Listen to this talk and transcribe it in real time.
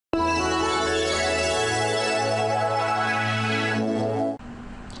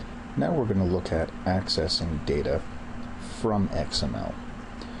Now we're going to look at accessing data from XML.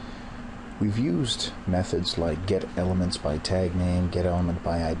 We've used methods like getElements by tag name, getElement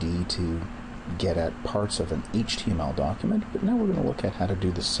by ID to get at parts of an HTML document, but now we're going to look at how to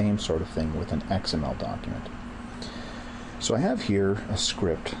do the same sort of thing with an XML document. So I have here a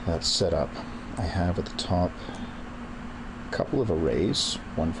script that's set up. I have at the top a couple of arrays,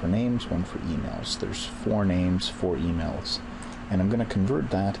 one for names, one for emails. There's 4 names, 4 emails. And I'm going to convert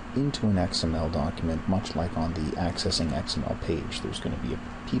that into an XML document, much like on the Accessing XML page. There's going to be a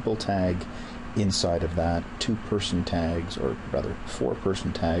people tag inside of that, 2 person tags, or rather 4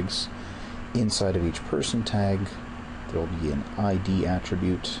 person tags. Inside of each person tag, there will be an ID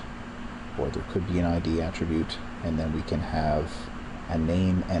attribute, or there could be an ID attribute, and then we can have a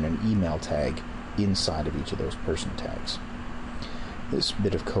name and an email tag inside of each of those person tags. This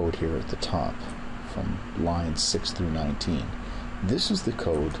bit of code here at the top, from lines 6 through 19, this is the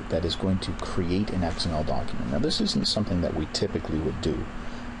code that is going to create an XML document. Now this isn't something that we typically would do.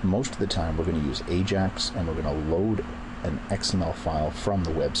 Most of the time we're going to use Ajax and we're going to load an XML file from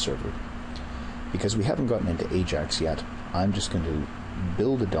the web server. Because we haven't gotten into Ajax yet, I'm just going to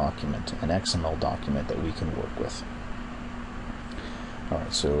build a document, an XML document that we can work with.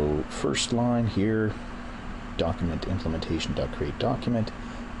 Alright, so first line here, document implementation.create document.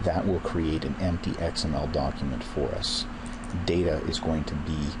 That will create an empty XML document for us. Data is going to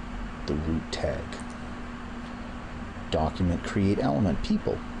be the root tag. Document create element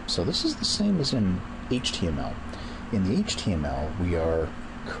people. So this is the same as in HTML. In the HTML, we are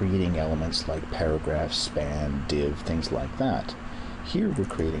creating elements like paragraph, span, div, things like that. Here we're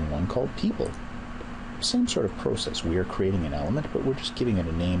creating one called people. Same sort of process. We are creating an element, but we're just giving it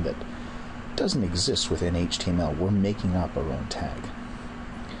a name that doesn't exist within HTML. We're making up our own tag.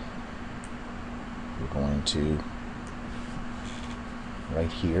 We're going to,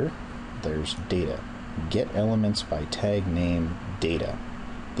 right here, there's data. Get elements by tag name data.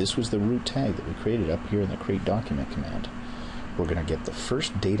 This was the root tag that we created up here in the create document command. We're going to get the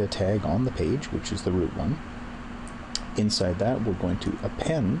first data tag on the page, which is the root one. Inside that, we're going to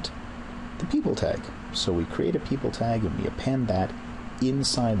append the people tag. So we create a people tag and we append that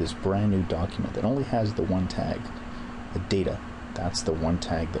inside this brand new document that only has the one tag, the data. That's the one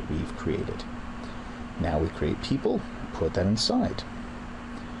tag that we've created. Now we create people, put that inside.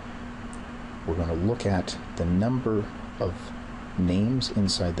 We're going to look at the number of names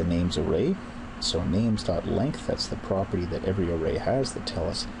inside the names array. So names.length, that's the property that every array has that tell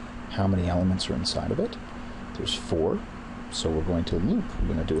us how many elements are inside of it. There's 4, so we're going to loop.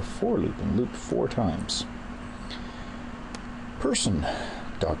 We're going to do a for loop and loop 4 times. Person,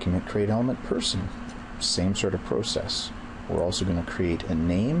 document create element person. Same sort of process. We're also going to create a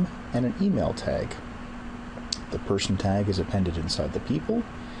name and an email tag. The person tag is appended inside the people,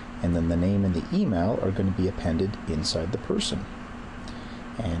 and then the name and the email are going to be appended inside the person.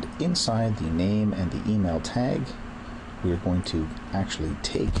 And inside the name and the email tag, we are going to actually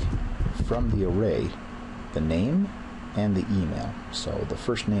take from the array the name and the email. So the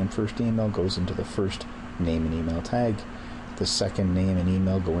first name, first email goes into the first name and email tag. The second name and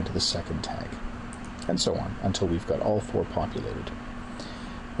email go into the second tag. And so on until we've got all 4 populated.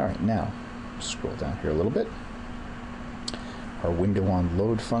 Alright, now scroll down here a little bit. Our window on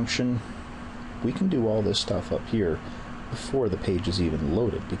load function, we can do all this stuff up here before the page is even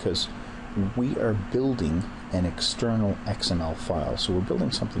loaded because we are building an external XML file. So we're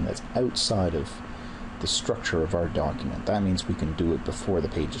building something that's outside of the structure of our document. That means we can do it before the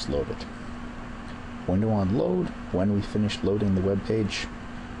page is loaded. Window on load, when we finish loading the web page,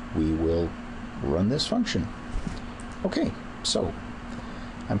 we will run this function. Okay, so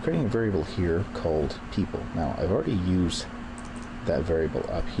I'm creating a variable here called people. Now I've already used that variable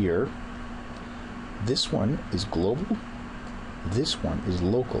up here. This one is global. This one is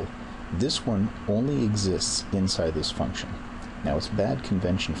local. This one only exists inside this function. Now it's bad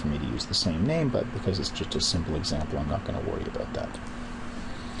convention for me to use the same name, but because it's just a simple example, I'm not going to worry about that.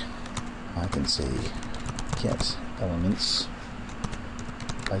 I can say get elements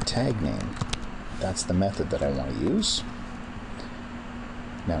by tag name. That's the method that I want to use.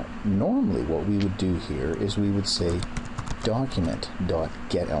 Now normally what we would do here is we would say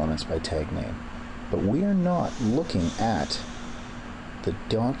document.getElements by tag name. But we are not looking at the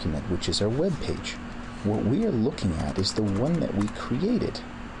document, which is our web page. What we are looking at is the one that we created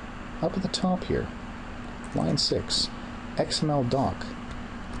up at the top here. Line 6, XML doc.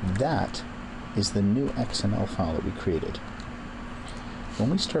 That is the new XML file that we created. When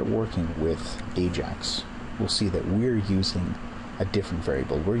we start working with Ajax, we'll see that we're using a different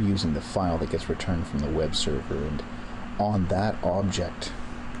variable. We're using the file that gets returned from the web server, and on that object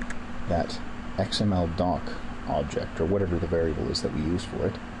that XML doc object, or whatever the variable is that we use for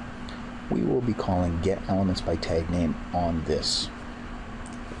it, we will be calling getElementsByTagName on this.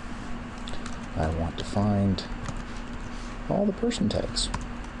 I want to find all the person tags.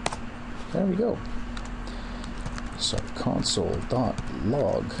 There we go. So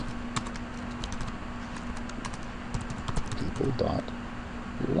console.log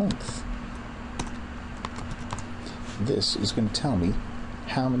people.length. This is going to tell me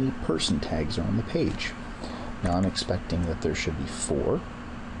how many person tags are on the page. Now I'm expecting that there should be 4.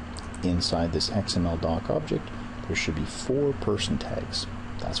 Inside this XML doc object, there should be 4 person tags.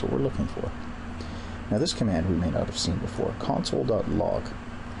 That's what we're looking for. Now this command we may not have seen before, console.log.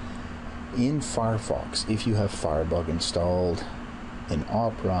 In Firefox, if you have Firebug installed, in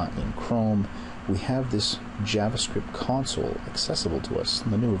Opera, in Chrome, we have this JavaScript console accessible to us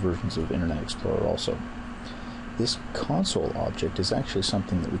in the newer versions of Internet Explorer also. This console object is actually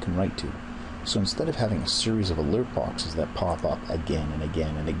something that we can write to. So instead of having a series of alert boxes that pop up again and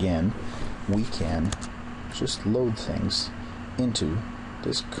again and again, we can just load things into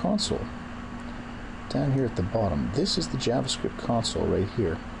this console. Down here at the bottom, this is the JavaScript console right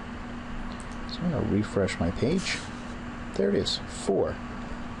here. So I'm going to refresh my page. There it is, 4.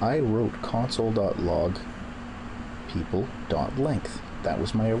 I wrote console.log people.length. That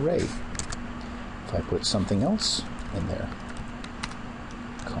was my array. If I put something else in there,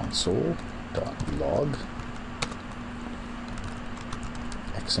 console.log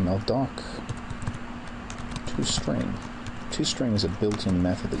XML doc toString. ToString is a built-in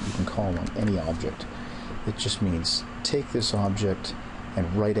method that you can call on any object. It just means take this object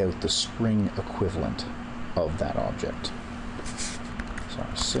and write out the string equivalent of that object. So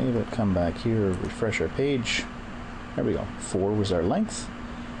I'll save it, come back here, refresh our page. There we go. 4 was our length.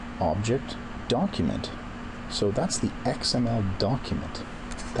 Object document. So that's the XML document.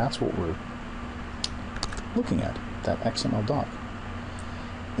 That's what we're looking at, that XML doc.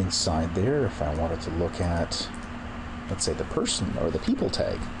 Inside there, if I wanted to look at, let's say, the person or the people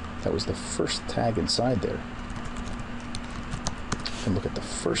tag, that was the first tag inside there. I can look at the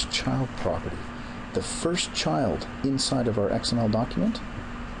first child property. The first child inside of our XML document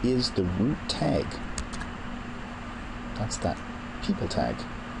is the root tag. That's that people tag.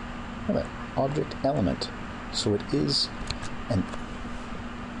 Look at that, object element. So it is a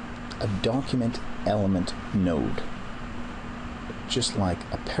document element node. Just like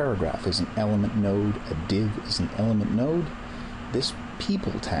a paragraph is an element node, a div is an element node, this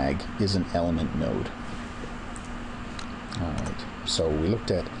people tag is an element node. Alright, so we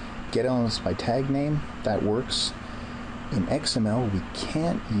looked at getElementsByTagName, that works. In XML, we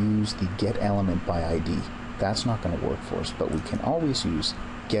can't use the getElementById. That's not going to work for us, but we can always use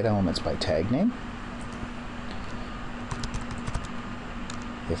getElementsByTagName.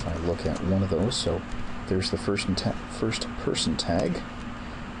 If I look at one of those, so there's the first person tag.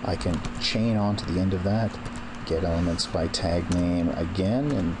 I can chain on to the end of that, getElementsByTagName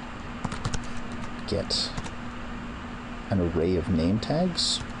again, and get an array of name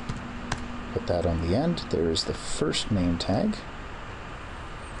tags. Put that on the end. There is the first name tag.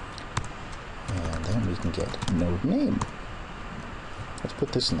 And then we can get node name. Let's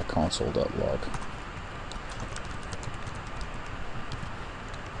put this in the console.log.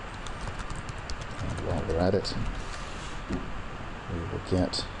 And while we're at it, we will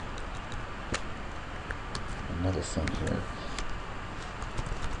get another thing here.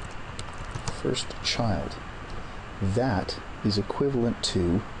 First child. That is equivalent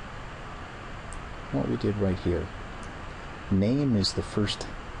to what we did right here. Name is the first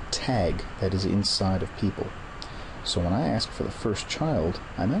tag that is inside of people. So when I ask for the first child,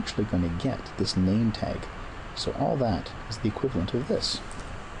 I'm actually going to get this name tag. So all that is the equivalent of this.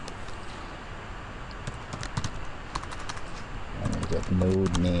 I'm going to get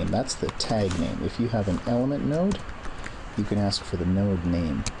node name. That's the tag name. If you have an element node, you can ask for the node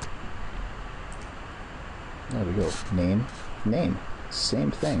name. There we go. Name, name.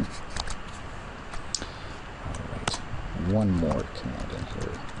 Same thing. Alright. One more command in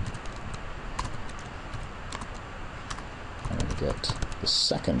here. I'm going to get the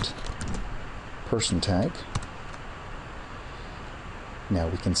second person tag. Now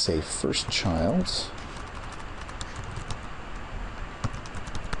we can say first child.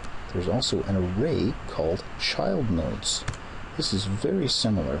 There's also an array called child nodes. This is very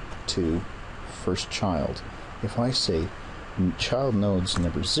similar to first child. If I say child nodes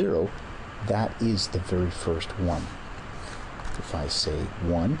number 0, that is the very first one. If I say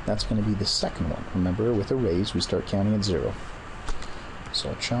 1, that's going to be the second one. Remember, with arrays, we start counting at 0.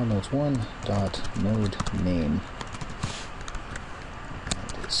 So child nodes 1 dot node name.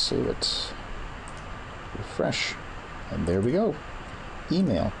 And it's save it, refresh, and there we go.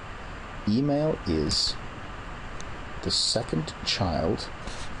 Email. Email is the second child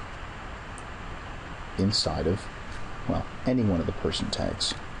inside of, well, any one of the person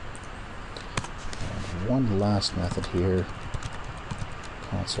tags. And one last method here,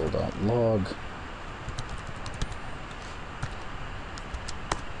 console.log.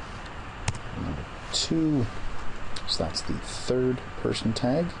 Number 2, so that's the third person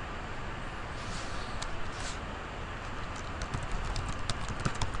tag.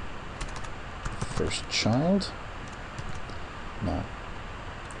 First child. Now,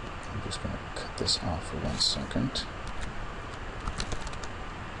 I'm just going to cut this off for 1 second.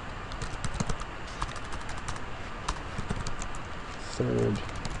 Third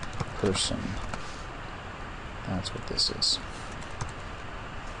person. That's what this is.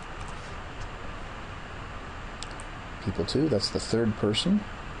 People 2, that's the third person.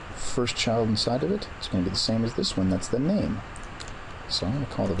 First child inside of it, it's going to be the same as this one, that's the name. So I'm going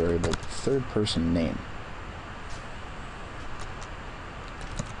to call the variable third person name.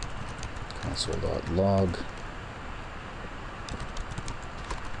 Console.log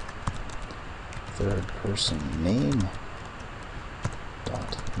third person name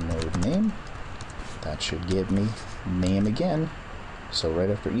dot node name. That should give me name again. So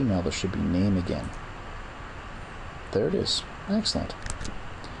right after email there should be name again. There it is. Excellent.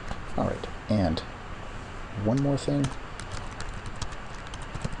 Alright, and one more thing.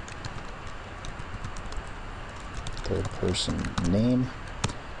 Third person name.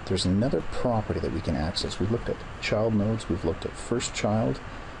 There's another property that we can access. We've looked at child nodes, we've looked at first child,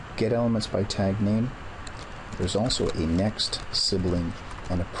 get elements by tag name. There's also a next sibling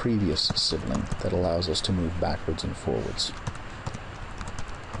and a previous sibling that allows us to move backwards and forwards.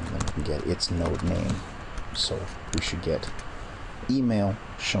 And then we can get its node name. So we should get email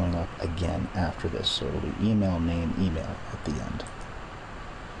showing up again after this. So it'll be email name email at the end.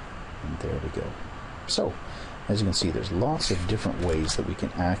 And there we go. So as you can see, there's lots of different ways that we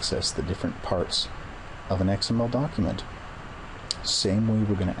can access the different parts of an XML document. Same way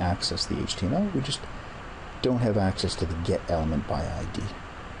we're going to access the HTML, we just don't have access to the get element by ID.